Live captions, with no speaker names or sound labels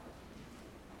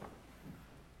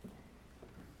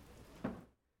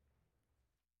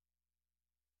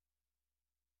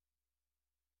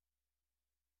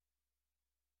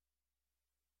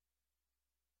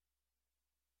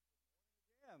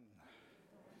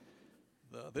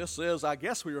This is, I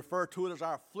guess we refer to it as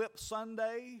our Flip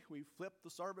Sunday. We flip the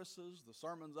services, the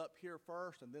sermon's up here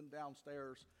first and then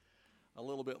downstairs a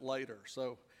little bit later.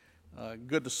 So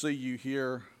good to see you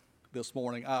here this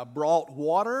morning. I brought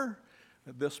water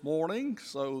this morning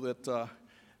so that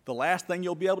the last thing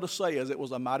you'll be able to say is it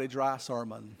was a mighty dry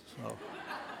sermon.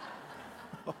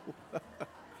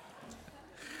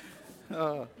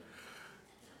 So.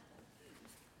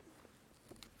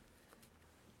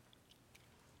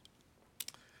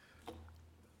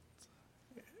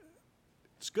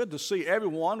 It's good to see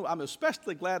everyone. I'm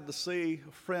especially glad to see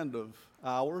a friend of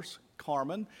ours,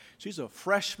 Carmen. She's a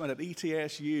freshman at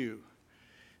ETSU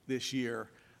this year.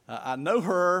 I know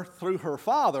her through her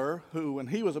father, who, when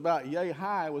he was about yay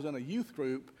high, was in a youth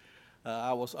group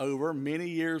I was over many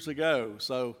years ago.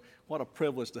 So what a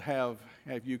privilege to have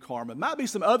you, Carmen. Might be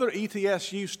some other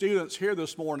ETSU students here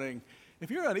this morning. If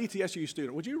you're an ETSU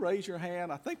student, would you raise your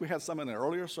hand? I think we had some in the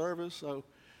earlier service, so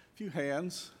a few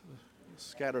hands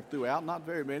scattered throughout, not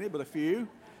very many, but a few.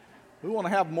 We want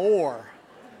to have more.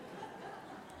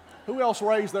 Who else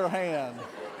raised their hand?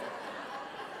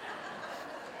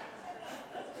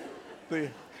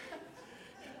 The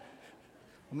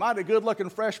mighty good-looking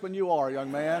freshman you are,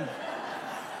 young man.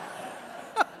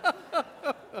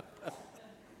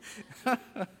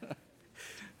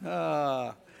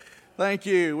 Thank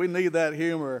you. We need that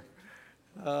humor.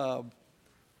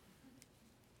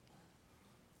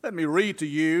 Let me read to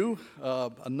you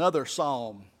another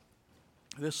psalm.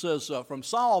 This is from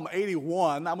Psalm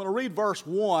 81. I'm going to read verse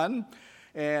 1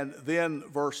 and then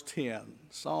verse 10.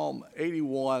 Psalm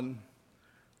 81,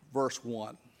 verse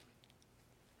 1.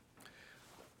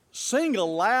 Sing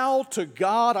aloud to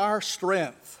God our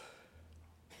strength.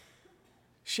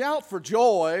 Shout for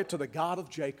joy to the God of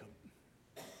Jacob.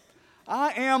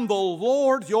 I am the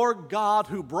Lord your God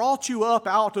who brought you up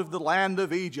out of the land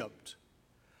of Egypt.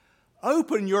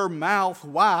 Open your mouth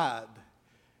wide,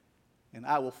 and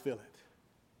I will fill it.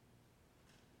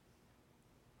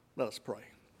 Let us pray.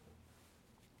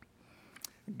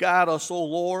 Guide us, O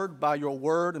Lord, by your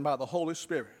word and by the Holy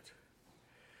Spirit,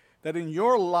 that in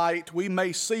your light we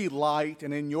may see light,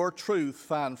 and in your truth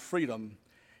find freedom,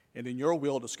 and in your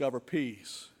will discover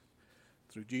peace.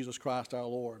 Through Jesus Christ our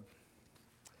Lord.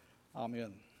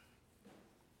 Amen.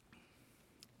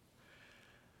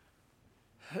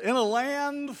 In a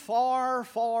land far,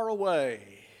 far away,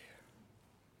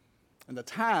 in a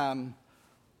time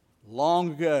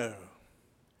long ago,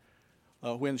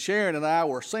 when Sharon and I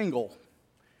were single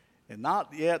and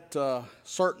not yet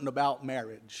certain about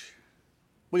marriage,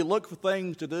 we looked for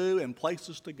things to do and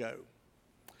places to go.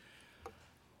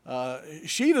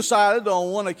 She decided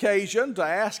on one occasion to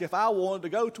ask if I wanted to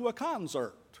go to a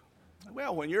concert.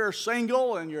 Well, when you're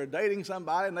single and you're dating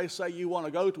somebody and they say you want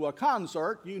to go to a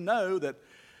concert, you know that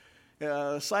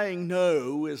saying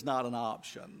no is not an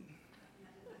option.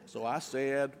 So I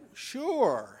said,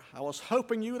 sure, I was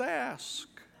hoping you'd ask.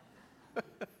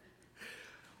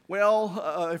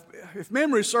 Well, if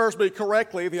memory serves me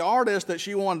correctly, the artist that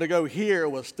she wanted to go hear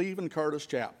was Stephen Curtis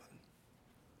Chapman.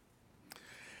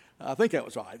 I think that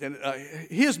was right. And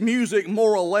his music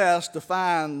more or less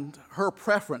defined her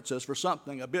preferences for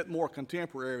something a bit more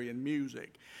contemporary in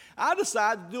music. I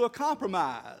decided to do a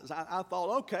compromise. I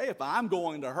thought, okay, if I'm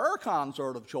going to her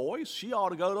concert of choice, she ought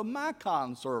to go to my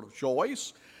concert of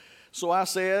choice. So I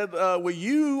said, will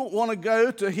you want to go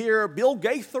to hear Bill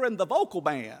Gaither and the vocal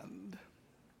band?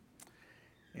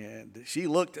 And she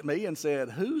looked at me and said,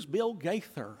 who's Bill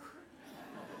Gaither?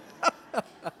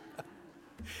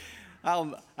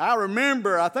 I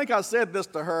remember, I think I said this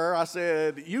to her. I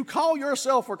said, you call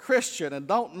yourself a Christian and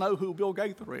don't know who Bill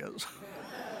Gaither is.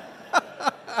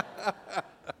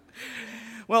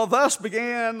 Well, thus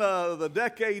began the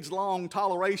decades-long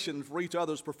toleration for each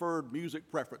other's preferred music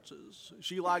preferences.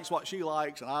 She likes what she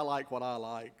likes, and I like what I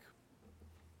like.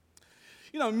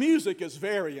 You know, music is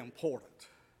very important.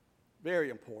 Very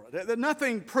important.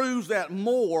 Nothing proves that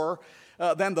more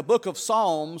than the book of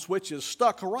Psalms, which is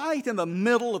stuck right in the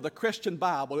middle of the Christian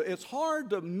Bible. It's hard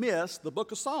to miss the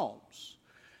book of Psalms.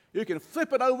 You can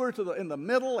flip it over in the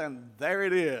middle, and there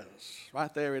it is.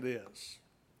 Right there it is.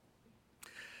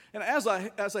 And as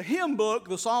a hymn book,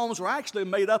 the Psalms were actually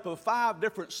made up of 5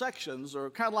 different sections, or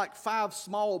kind of like 5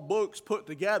 small books put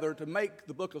together to make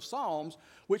the book of Psalms,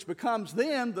 which becomes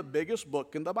then the biggest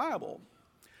book in the Bible.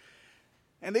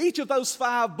 And each of those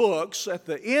 5 books, at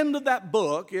the end of that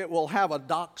book, it will have a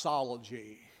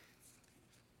doxology.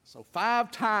 So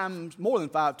 5 times, more than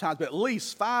 5 times, but at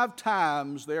least 5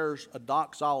 times there's a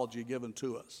doxology given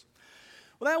to us.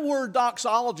 Well, that word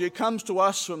doxology comes to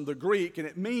us from the Greek, and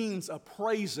it means a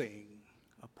praising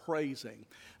praising.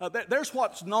 There's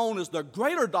what's known as the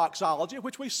greater doxology,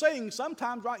 which we sing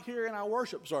sometimes right here in our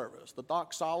worship service, the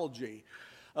doxology.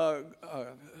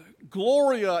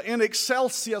 Gloria in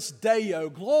excelsis Deo,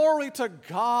 glory to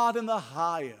God in the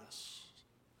highest.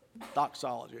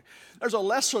 Doxology. There's a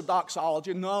lesser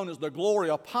doxology known as the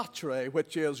Gloria Patri,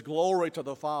 which is glory to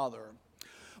the Father.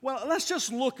 Well, let's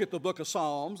just look at the book of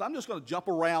Psalms. I'm just going to jump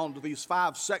around to these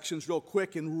 5 sections real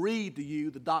quick and read to you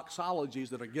the doxologies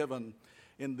that are given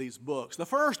in these books. The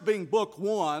first being book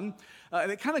 1,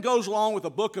 and it kind of goes along with the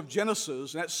book of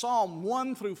Genesis, and that's Psalm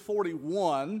 1 through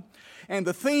 41. And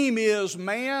the theme is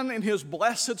man in his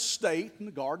blessed state in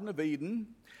the Garden of Eden,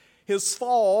 his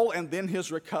fall, and then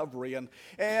his recovery. And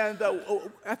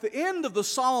at the end of the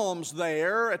Psalms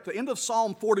there, at the end of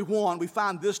Psalm 41, we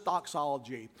find this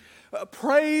doxology.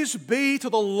 Praise be to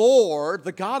the Lord,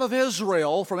 the God of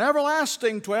Israel, from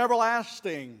everlasting to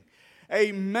everlasting.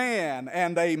 Amen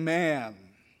and amen.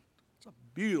 It's a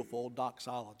beautiful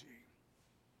doxology.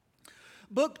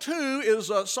 Book 2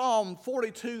 is Psalm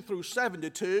 42 through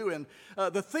 72,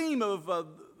 and the theme of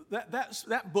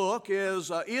that book is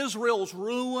Israel's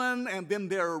ruin and then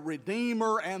their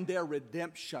Redeemer and their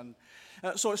redemption.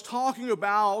 So it's talking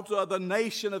about the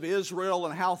nation of Israel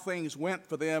and how things went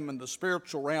for them in the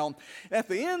spiritual realm. At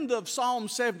the end of Psalm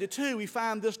 72, we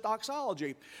find this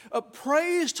doxology.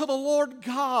 Praise to the Lord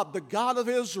God, the God of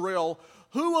Israel,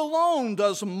 who alone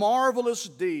does marvelous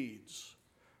deeds.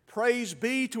 Praise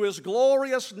be to his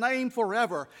glorious name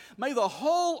forever. May the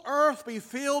whole earth be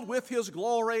filled with his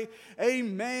glory.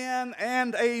 Amen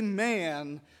and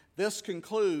amen. This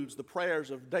concludes the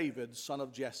prayers of David, son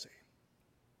of Jesse.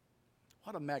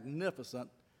 What a magnificent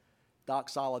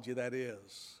doxology that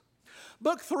is.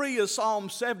 Book 3 is Psalm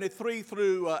 73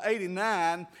 through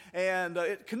 89, and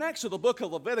it connects to the book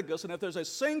of Leviticus. And if there's a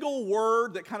single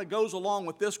word that kind of goes along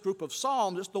with this group of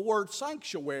Psalms, it's the word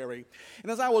sanctuary.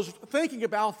 And as I was thinking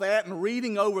about that and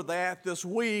reading over that this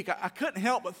week, I couldn't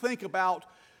help but think about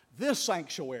this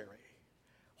sanctuary.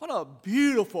 What a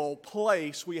beautiful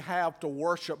place we have to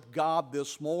worship God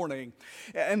this morning.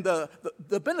 And the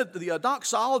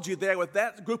doxology there with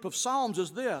that group of Psalms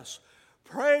is this.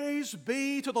 Praise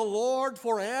be to the Lord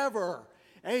forever.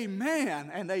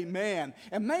 Amen and amen.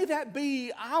 And may that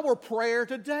be our prayer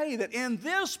today, that in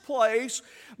this place,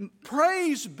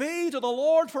 praise be to the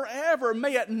Lord forever.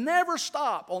 May it never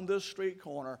stop on this street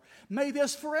corner. May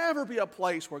this forever be a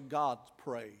place where God's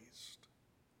praised.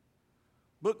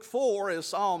 Book 4 is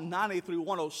Psalm 90 through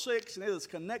 106, and it is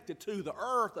connected to the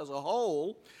earth as a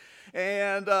whole.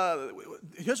 And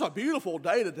it's a beautiful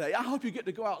day today. I hope you get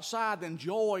to go outside and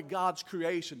enjoy God's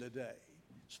creation today.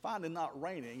 It's finally not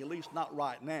raining, at least not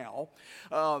right now.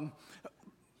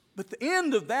 But the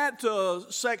end of that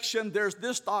section, there's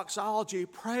this doxology.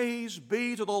 Praise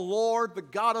be to the Lord, the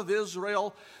God of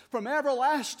Israel, from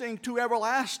everlasting to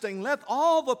everlasting. Let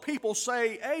all the people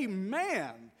say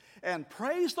amen and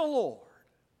praise the Lord.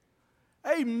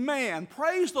 Amen.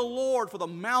 Praise the Lord for the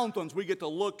mountains we get to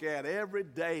look at every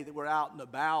day that we're out and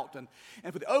about, and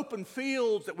for the open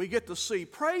fields that we get to see.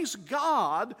 Praise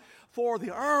God for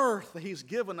the earth that He's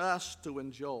given us to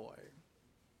enjoy.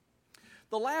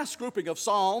 The last grouping of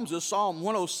Psalms is Psalm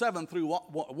 107 through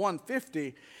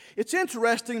 150. It's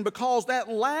interesting because that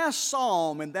last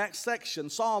psalm in that section,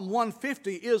 Psalm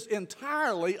 150, is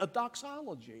entirely a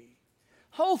doxology.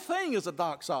 Whole thing is a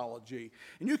doxology,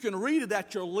 and you can read it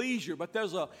at your leisure, but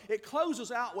it closes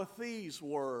out with these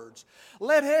words.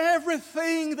 Let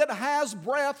everything that has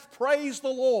breath praise the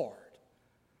Lord.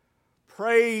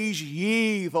 Praise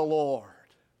ye the Lord.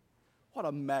 What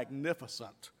a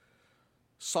magnificent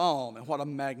psalm and what a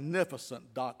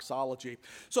magnificent doxology.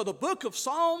 So the book of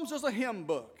Psalms is a hymn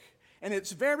book, and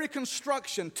its very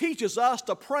construction teaches us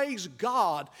to praise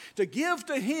God, to give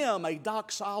to Him a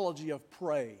doxology of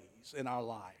praise in our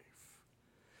life.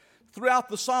 Throughout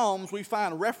the Psalms, we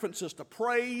find references to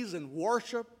praise and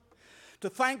worship, to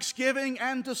thanksgiving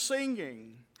and to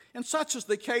singing. And such is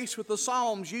the case with the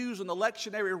Psalms used in the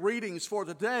lectionary readings for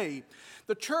today.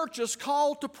 The church is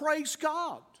called to praise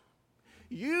God.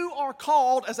 You are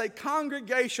called as a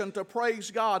congregation to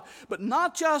praise God. But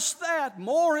not just that,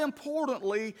 more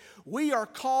importantly, we are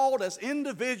called as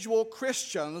individual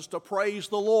Christians to praise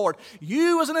the Lord.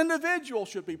 You as an individual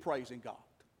should be praising God,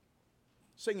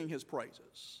 singing His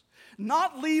praises.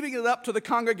 Not leaving it up to the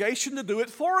congregation to do it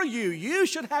for you. You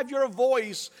should have your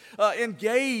voice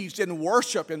engaged in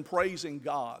worship and praising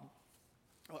God.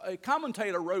 A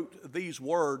commentator wrote these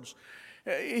words.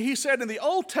 He said, in the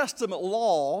Old Testament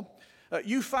law,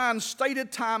 You find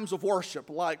stated times of worship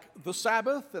like the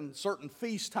Sabbath and certain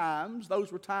feast times.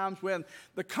 Those were times when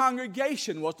the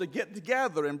congregation was to get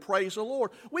together and praise the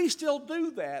Lord. We still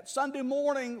do that. Sunday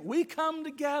morning, we come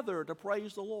together to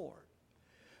praise the Lord.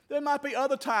 There might be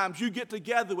other times you get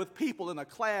together with people in a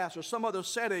class or some other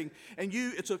setting, and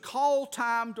it's a called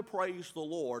time to praise the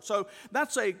Lord. So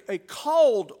that's a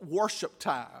called worship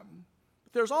time.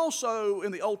 There's also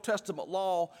in the Old Testament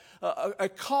law a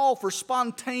call for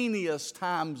spontaneous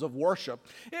times of worship.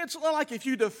 It's like if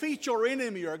you defeat your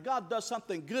enemy or God does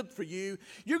something good for you,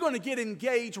 you're going to get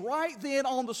engaged right then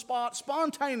on the spot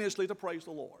spontaneously to praise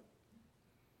the Lord.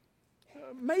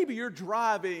 Maybe you're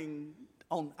driving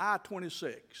on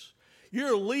I-26.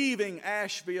 You're leaving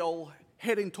Asheville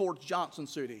heading towards Johnson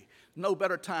City. No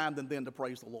better time than then to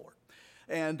praise the Lord.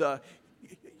 And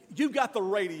you've got the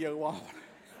radio on.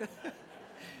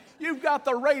 You've got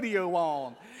the radio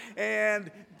on, and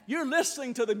you're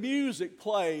listening to the music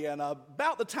play, and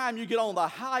about the time you get on the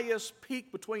highest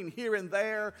peak between here and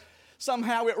there,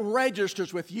 somehow it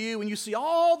registers with you, and you see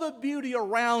all the beauty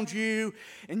around you,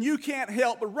 and you can't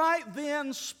help but right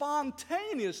then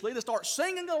spontaneously to start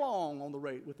singing along on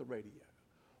with the radio,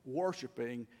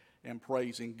 worshiping and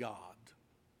praising God.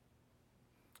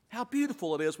 How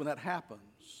beautiful it is when that happens.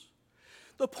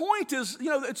 The point is,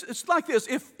 it's like this.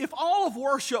 If all of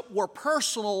worship were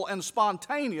personal and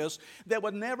spontaneous, there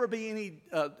would never be any,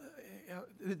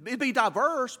 it'd be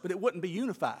diverse, but it wouldn't be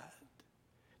unified.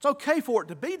 It's okay for it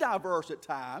to be diverse at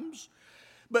times,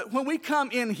 but when we come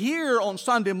in here on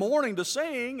Sunday morning to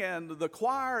sing and the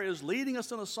choir is leading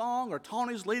us in a song or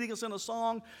Tony's leading us in a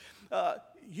song,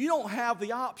 you don't have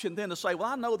the option then to say, well,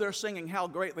 I know they're singing how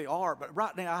great they are, but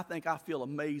right now I think I feel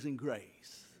amazing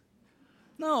grace.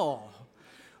 No.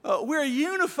 We're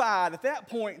unified at that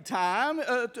point in time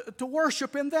to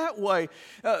worship in that way.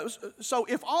 So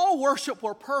if all worship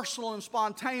were personal and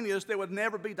spontaneous, there would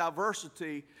never be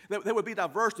diversity. There would be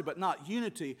diversity, but not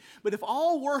unity. But if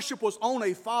all worship was on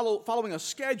following a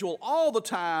schedule all the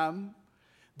time,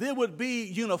 there would be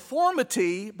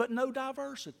uniformity, but no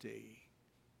diversity.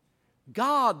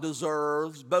 God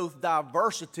deserves both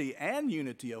diversity and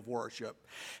unity of worship.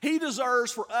 He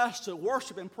deserves for us to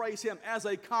worship and praise Him as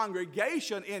a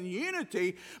congregation in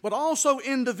unity, but also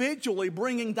individually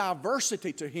bringing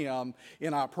diversity to Him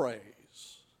in our praise.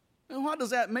 And what does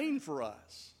that mean for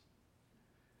us?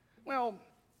 Well,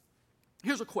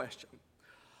 here's a question.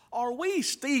 Are we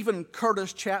Stephen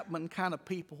Curtis Chapman kind of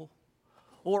people?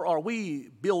 Or are we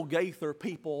Bill Gaither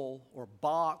people, or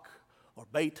Bach, or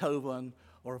Beethoven,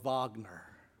 or Wagner?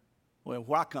 Well,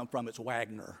 where I come from, it's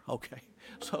Wagner, okay?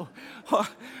 So,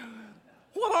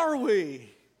 what are we?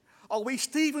 Are we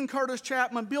Stephen Curtis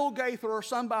Chapman, Bill Gaither, or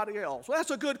somebody else? Well, that's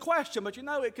a good question, but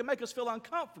it can make us feel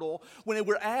uncomfortable when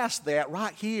we're asked that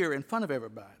right here in front of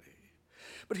everybody.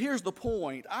 But here's the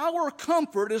point. Our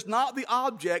comfort is not the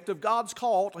object of God's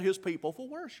call to His people for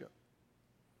worship.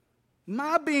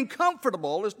 My being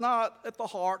comfortable is not at the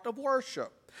heart of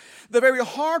worship. The very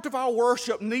heart of our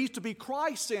worship needs to be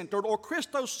Christ-centered or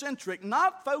Christocentric,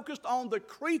 not focused on the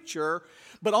creature,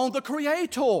 but on the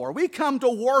Creator. We come to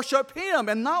worship Him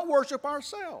and not worship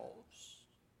ourselves.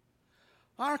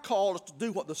 Our call is to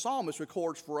do what the psalmist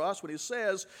records for us when he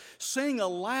says, "Sing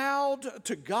aloud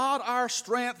to God our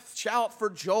strength, shout for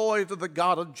joy to the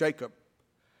God of Jacob."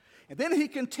 And then he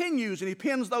continues and he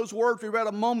pens those words we read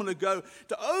a moment ago,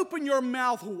 to open your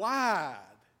mouth wide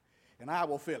and I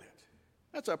will fill it.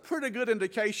 That's a pretty good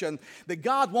indication that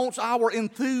God wants our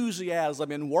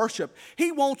enthusiasm in worship.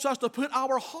 He wants us to put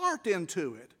our heart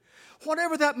into it.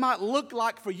 Whatever that might look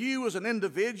like for you as an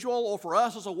individual or for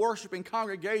us as a worshiping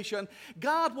congregation,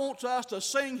 God wants us to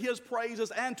sing His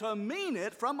praises and to mean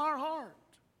it from our heart.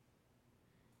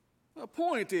 The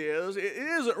point is, it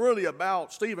isn't really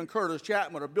about Stephen Curtis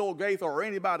Chapman or Bill Gaither or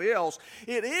anybody else.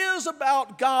 It is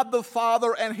about God the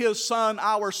Father and His Son,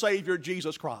 our Savior,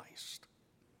 Jesus Christ.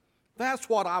 That's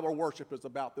what our worship is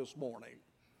about this morning.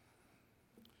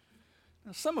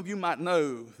 Now, some of you might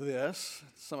know this,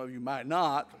 some of you might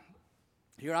not.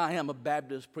 Here I am, a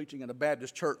Baptist, preaching in a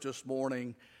Baptist church this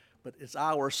morning, but it's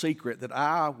our secret that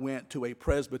I went to a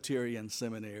Presbyterian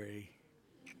seminary.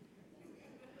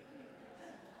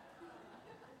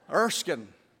 Erskine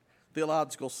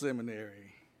Theological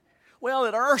Seminary. Well,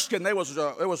 at Erskine, there was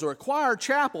a required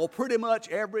chapel pretty much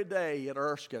every day at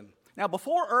Erskine. Now,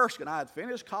 before Erskine, I had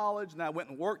finished college, and I went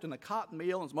and worked in the cotton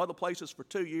mill and some other places for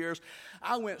 2 years.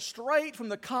 I went straight from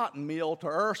the cotton mill to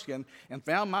Erskine and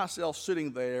found myself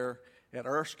sitting there at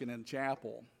Erskine in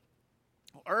chapel.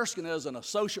 Erskine is an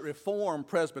Associate Reformed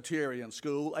Presbyterian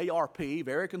school, ARP,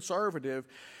 very conservative.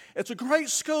 It's a great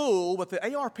school, but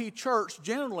the ARP church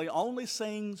generally only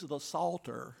sings the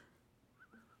Psalter,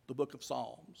 the book of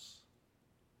Psalms.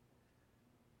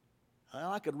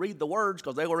 Well, I could read the words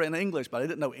because they were in English, but I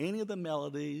didn't know any of the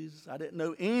melodies. I didn't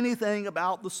know anything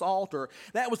about the Psalter.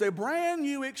 That was a brand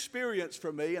new experience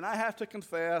for me, and I have to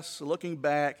confess, looking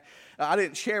back, I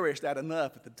didn't cherish that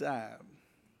enough at the time.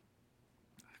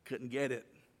 I couldn't get it.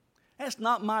 That's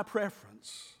not my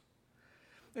preference.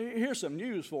 Here's some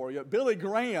news for you. Billy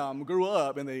Graham grew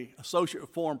up in the Associate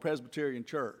Reformed Presbyterian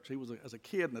Church. He was, as a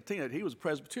kid and a teenager, he was a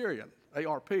Presbyterian,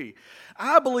 ARP.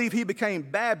 I believe he became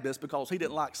Baptist because he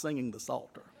didn't like singing the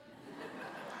Psalter.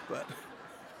 But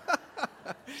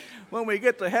when we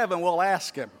get to heaven, we'll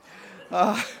ask him.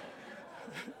 I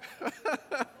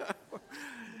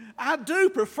do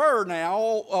prefer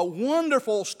now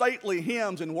wonderful, stately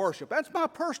hymns in worship. That's my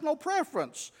personal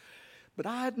preference. But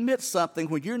I admit something,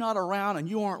 when you're not around and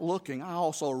you aren't looking, I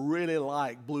also really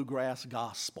like bluegrass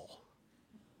gospel.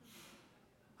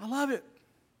 I love it.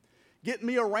 Get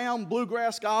me around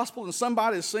bluegrass gospel and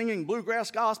somebody's singing bluegrass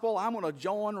gospel, I'm going to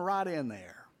join right in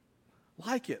there.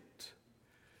 Like it.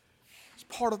 It's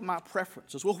part of my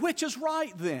preferences. Well, which is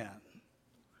right then?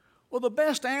 Well, the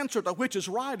best answer to which is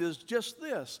right is just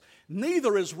this.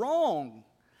 Neither is wrong.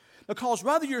 Because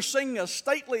whether you're singing a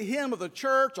stately hymn of the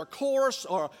church, a chorus,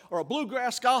 or a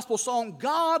bluegrass gospel song,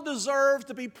 God deserves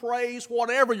to be praised,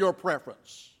 whatever your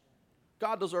preference.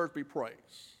 God deserves to be praised.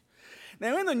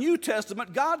 Now, in the New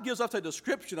Testament, God gives us a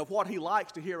description of what he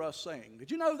likes to hear us sing.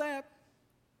 Did you know that?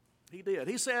 He did.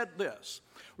 He said this,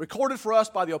 recorded for us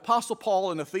by the Apostle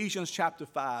Paul in Ephesians chapter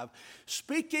 5,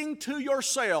 speaking to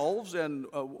yourselves, and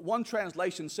one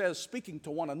translation says speaking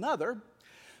to one another,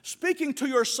 speaking to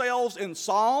yourselves in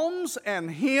psalms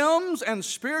and hymns and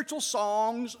spiritual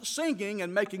songs, singing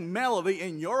and making melody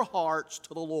in your hearts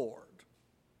to the Lord.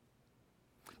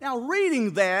 Now,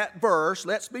 reading that verse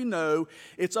lets me know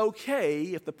it's okay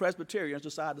if the Presbyterians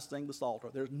decide to sing the Psalter.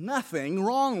 There's nothing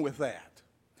wrong with that.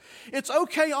 It's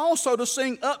okay also to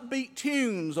sing upbeat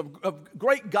tunes of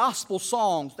great gospel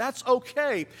songs. That's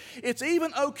okay. It's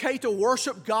even okay to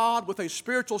worship God with a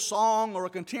spiritual song or a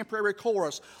contemporary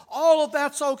chorus. All of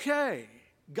that's okay.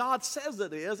 God says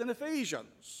it is in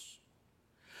Ephesians.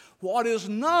 What is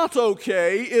not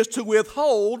okay is to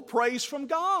withhold praise from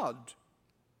God.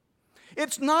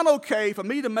 It's not okay for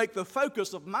me to make the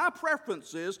focus of my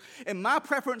preferences and my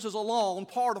preferences alone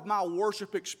part of my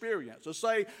worship experience. To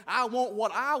say, I want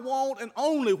what I want and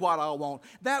only what I want.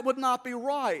 That would not be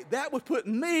right. That would put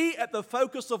me at the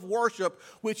focus of worship,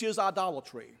 which is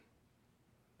idolatry.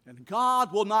 And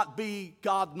God will not be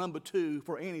God number 2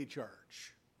 for any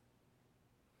church.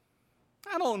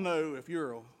 I don't know if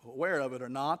you're aware of it or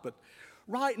not, but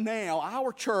right now,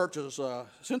 our church, as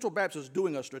Central Baptist, is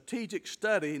doing a strategic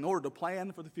study in order to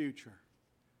plan for the future.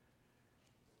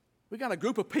 We got a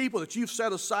group of people that you've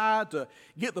set aside to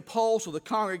get the pulse of the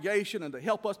congregation and to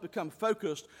help us become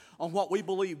focused on what we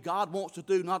believe God wants to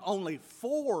do, not only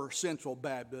for Central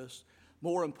Baptist,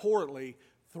 more importantly,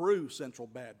 through Central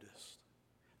Baptist.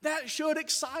 That should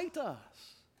excite us.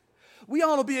 We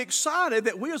ought to be excited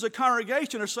that we as a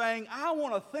congregation are saying, I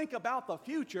want to think about the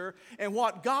future and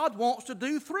what God wants to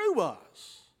do through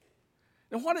us.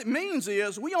 And what it means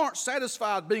is we aren't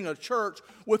satisfied being a church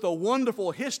with a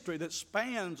wonderful history that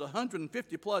spans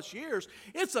 150 plus years.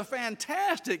 It's a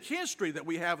fantastic history that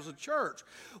we have as a church.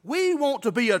 We want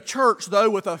to be a church,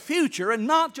 though, with a future and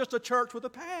not just a church with a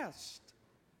past.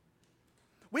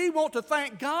 We want to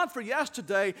thank God for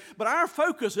yesterday, but our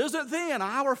focus isn't then.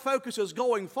 Our focus is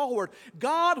going forward.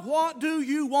 God, what do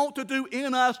you want to do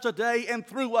in us today and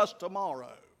through us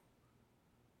tomorrow?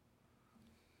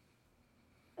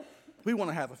 We want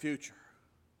to have a future.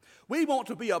 We want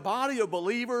to be a body of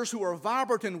believers who are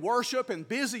vibrant in worship and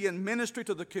busy in ministry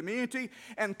to the community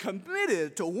and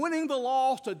committed to winning the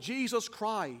lost to Jesus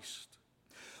Christ.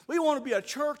 We want to be a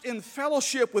church in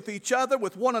fellowship with each other,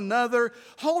 with one another,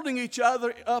 holding each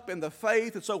other up in the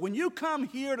faith. And so when you come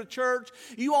here to church,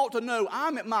 you ought to know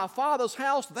I'm at my Father's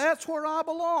house. That's where I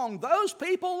belong. Those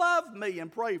people love me and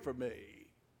pray for me.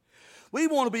 We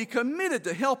want to be committed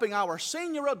to helping our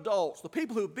senior adults, the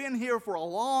people who've been here for a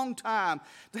long time,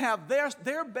 to have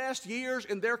their best years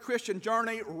in their Christian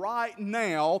journey right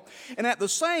now, and at the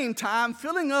same time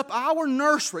filling up our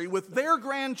nursery with their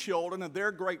grandchildren and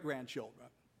their great-grandchildren.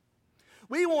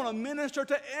 We want to minister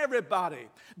to everybody.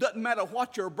 Doesn't matter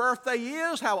what your birthday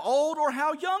is, how old or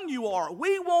how young you are.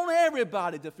 We want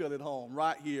everybody to feel at home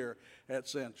right here at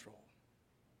Central.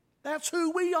 That's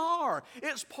who we are.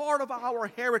 It's part of our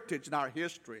heritage and our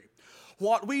history.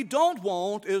 What we don't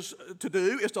want to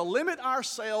do is to limit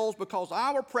ourselves because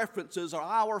our preferences or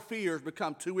our fears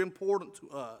become too important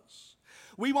to us.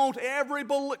 We want every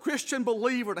Christian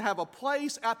believer to have a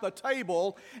place at the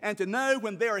table and to know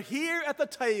when they're here at the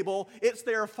table, it's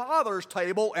their Father's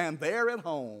table and they're at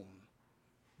home.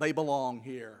 They belong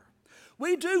here.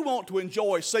 We do want to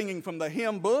enjoy singing from the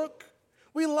hymn book.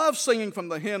 We love singing from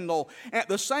the hymnal, at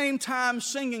the same time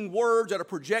singing words that are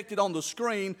projected on the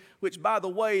screen, which, by the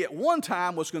way, at one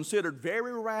time was considered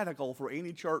very radical for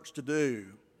any church to do.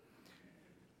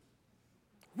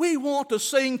 We want to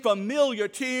sing familiar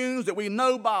tunes that we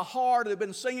know by heart and have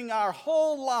been singing our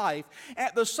whole life.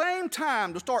 At the same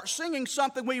time, to start singing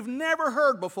something we've never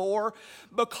heard before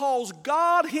because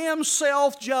God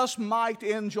Himself just might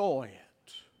enjoy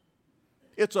it.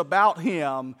 It's about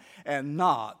Him and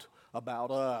not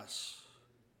about us.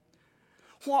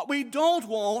 What we don't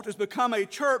want is become a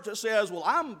church that says, well,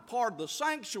 I'm part of the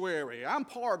sanctuary. I'm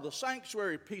part of the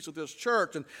sanctuary piece of this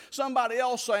church. And somebody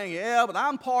else saying, yeah, but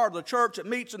I'm part of the church that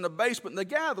meets in the basement in the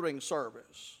gathering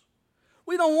service.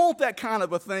 We don't want that kind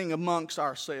of a thing amongst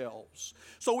ourselves.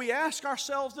 So we ask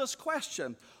ourselves this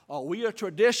question: are we a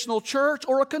traditional church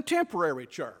or a contemporary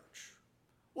church?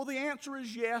 Well, the answer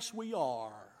is yes, we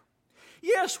are.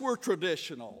 Yes, we're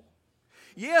traditional.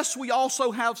 Yes, we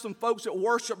also have some folks that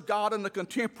worship God in the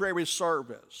contemporary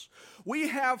service. We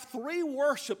have 3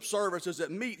 worship services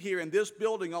that meet here in this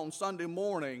building on Sunday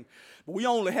morning, but we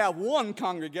only have one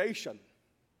congregation.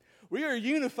 We are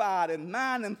unified in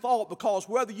mind and thought because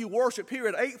whether you worship here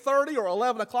at 8:30 or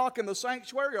 11 o'clock in the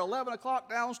sanctuary or 11 o'clock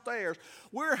downstairs,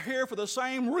 we're here for the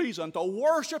same reason, to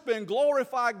worship and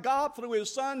glorify God through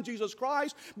His Son, Jesus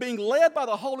Christ, being led by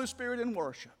the Holy Spirit in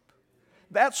worship.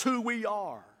 That's who we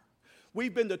are.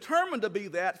 We've been determined to be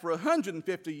that for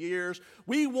 150 years.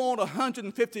 We want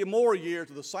 150 more years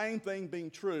of the same thing being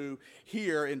true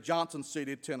here in Johnson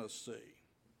City, Tennessee.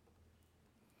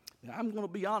 Now, I'm going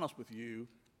to be honest with you.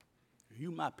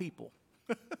 You my people.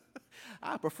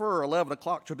 I prefer 11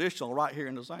 o'clock traditional right here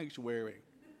in the sanctuary.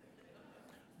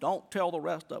 Don't tell the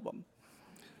rest of them.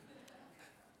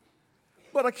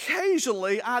 But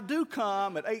occasionally I do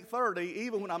come at 8:30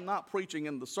 even when I'm not preaching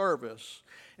in the service.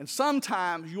 And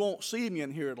sometimes you won't see me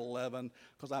in here at 11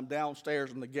 because I'm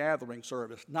downstairs in the gathering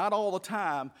service. Not all the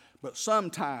time, but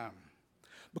sometime.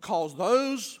 Because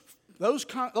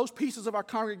those pieces of our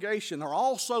congregation are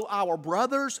also our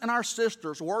brothers and our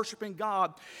sisters worshiping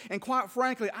God. And quite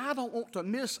frankly, I don't want to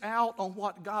miss out on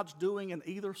what God's doing in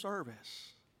either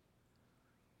service.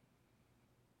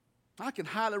 I can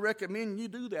highly recommend you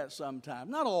do that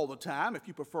sometime. Not all the time, if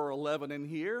you prefer 11 in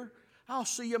here. I'll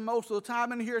see you most of the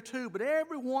time in here too, but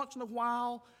every once in a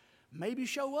while, maybe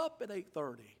show up at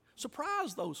 8:30.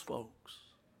 Surprise those folks.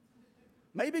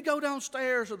 Maybe go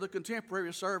downstairs to the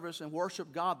contemporary service and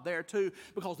worship God there too,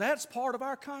 because that's part of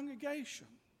our congregation.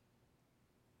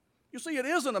 You see, it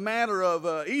isn't a matter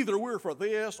of either we're for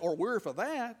this or we're for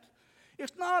that.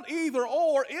 It's not either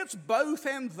or, it's both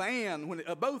and then,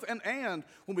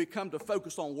 when we come to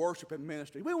focus on worship and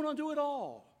ministry. We want to do it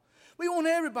all. We want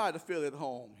everybody to feel at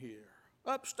home here.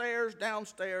 Upstairs,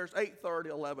 downstairs, 8:30,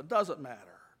 11, doesn't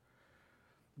matter.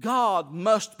 God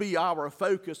must be our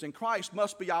focus, and Christ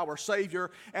must be our Savior,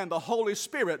 and the Holy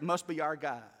Spirit must be our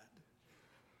guide.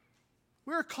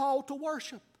 We're called to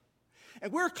worship,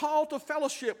 and we're called to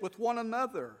fellowship with one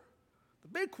another. The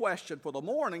big question for the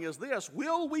morning is this: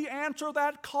 will we answer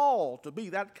that call to be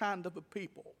that kind of a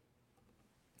people?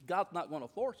 God's not going to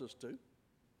force us to.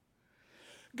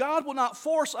 God will not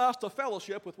force us to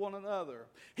fellowship with one another.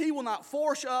 He will not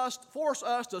force us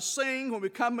to sing when we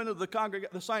come into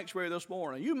the sanctuary this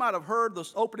morning. You might have heard the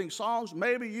opening songs.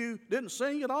 Maybe you didn't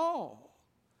sing at all.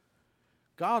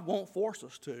 God won't force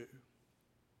us to.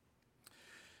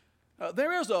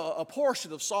 There is a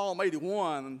portion of Psalm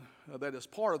 81 that is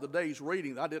part of the day's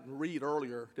reading that I didn't read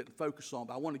earlier, didn't focus on,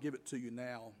 but I want to give it to you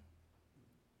now.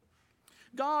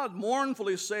 God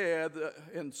mournfully said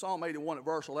in Psalm 81 at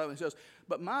verse 11, He says,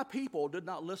 "But my people did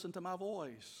not listen to my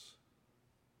voice."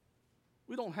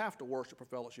 We don't have to worship for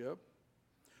fellowship.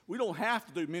 We don't have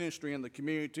to do ministry in the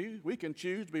community. We can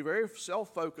choose to be very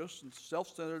self-focused and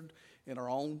self-centered on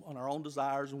our own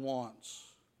desires and wants.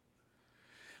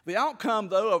 The outcome,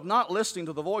 though, of not listening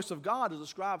to the voice of God is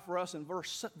described for us in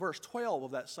verse 12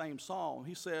 of that same psalm.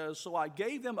 He says, "So I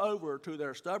gave them over to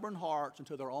their stubborn hearts and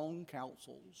to their own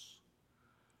counsels."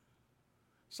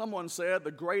 Someone said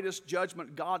the greatest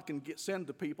judgment God can send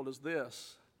to people is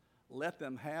this: let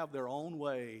them have their own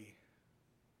way.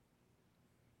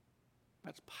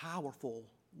 That's powerful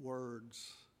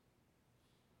words.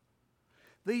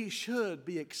 These should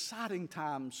be exciting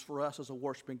times for us as a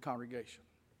worshiping congregation.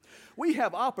 We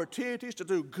have opportunities to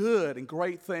do good and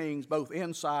great things both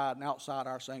inside and outside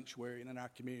our sanctuary and in our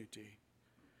community.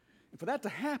 And for that to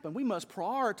happen, we must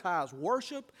prioritize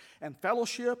worship and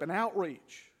fellowship and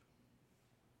outreach.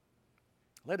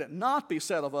 Let it not be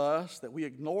said of us that we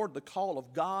ignored the call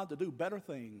of God to do better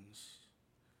things.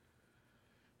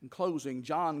 In closing,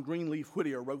 John Greenleaf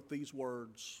Whittier wrote these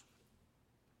words: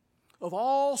 "Of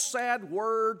all sad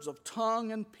words of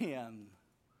tongue and pen,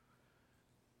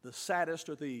 the saddest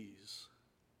are these: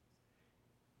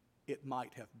 it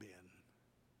might have been."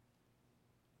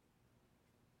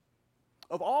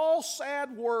 Of all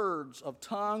sad words of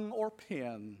tongue or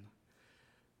pen,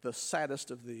 the saddest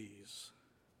of these: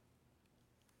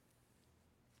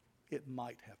 it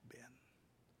might have been.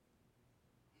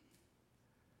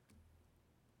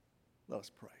 Let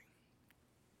us pray.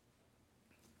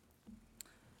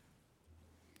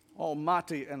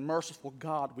 Almighty and merciful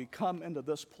God, we come into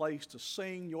this place to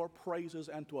sing your praises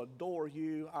and to adore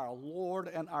you, our Lord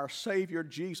and our Savior,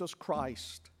 Jesus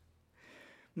Christ.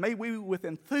 May we with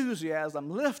enthusiasm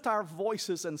lift our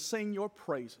voices and sing your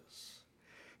praises.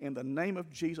 In the name of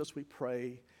Jesus we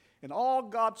pray. And all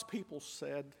God's people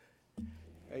said,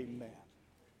 amen.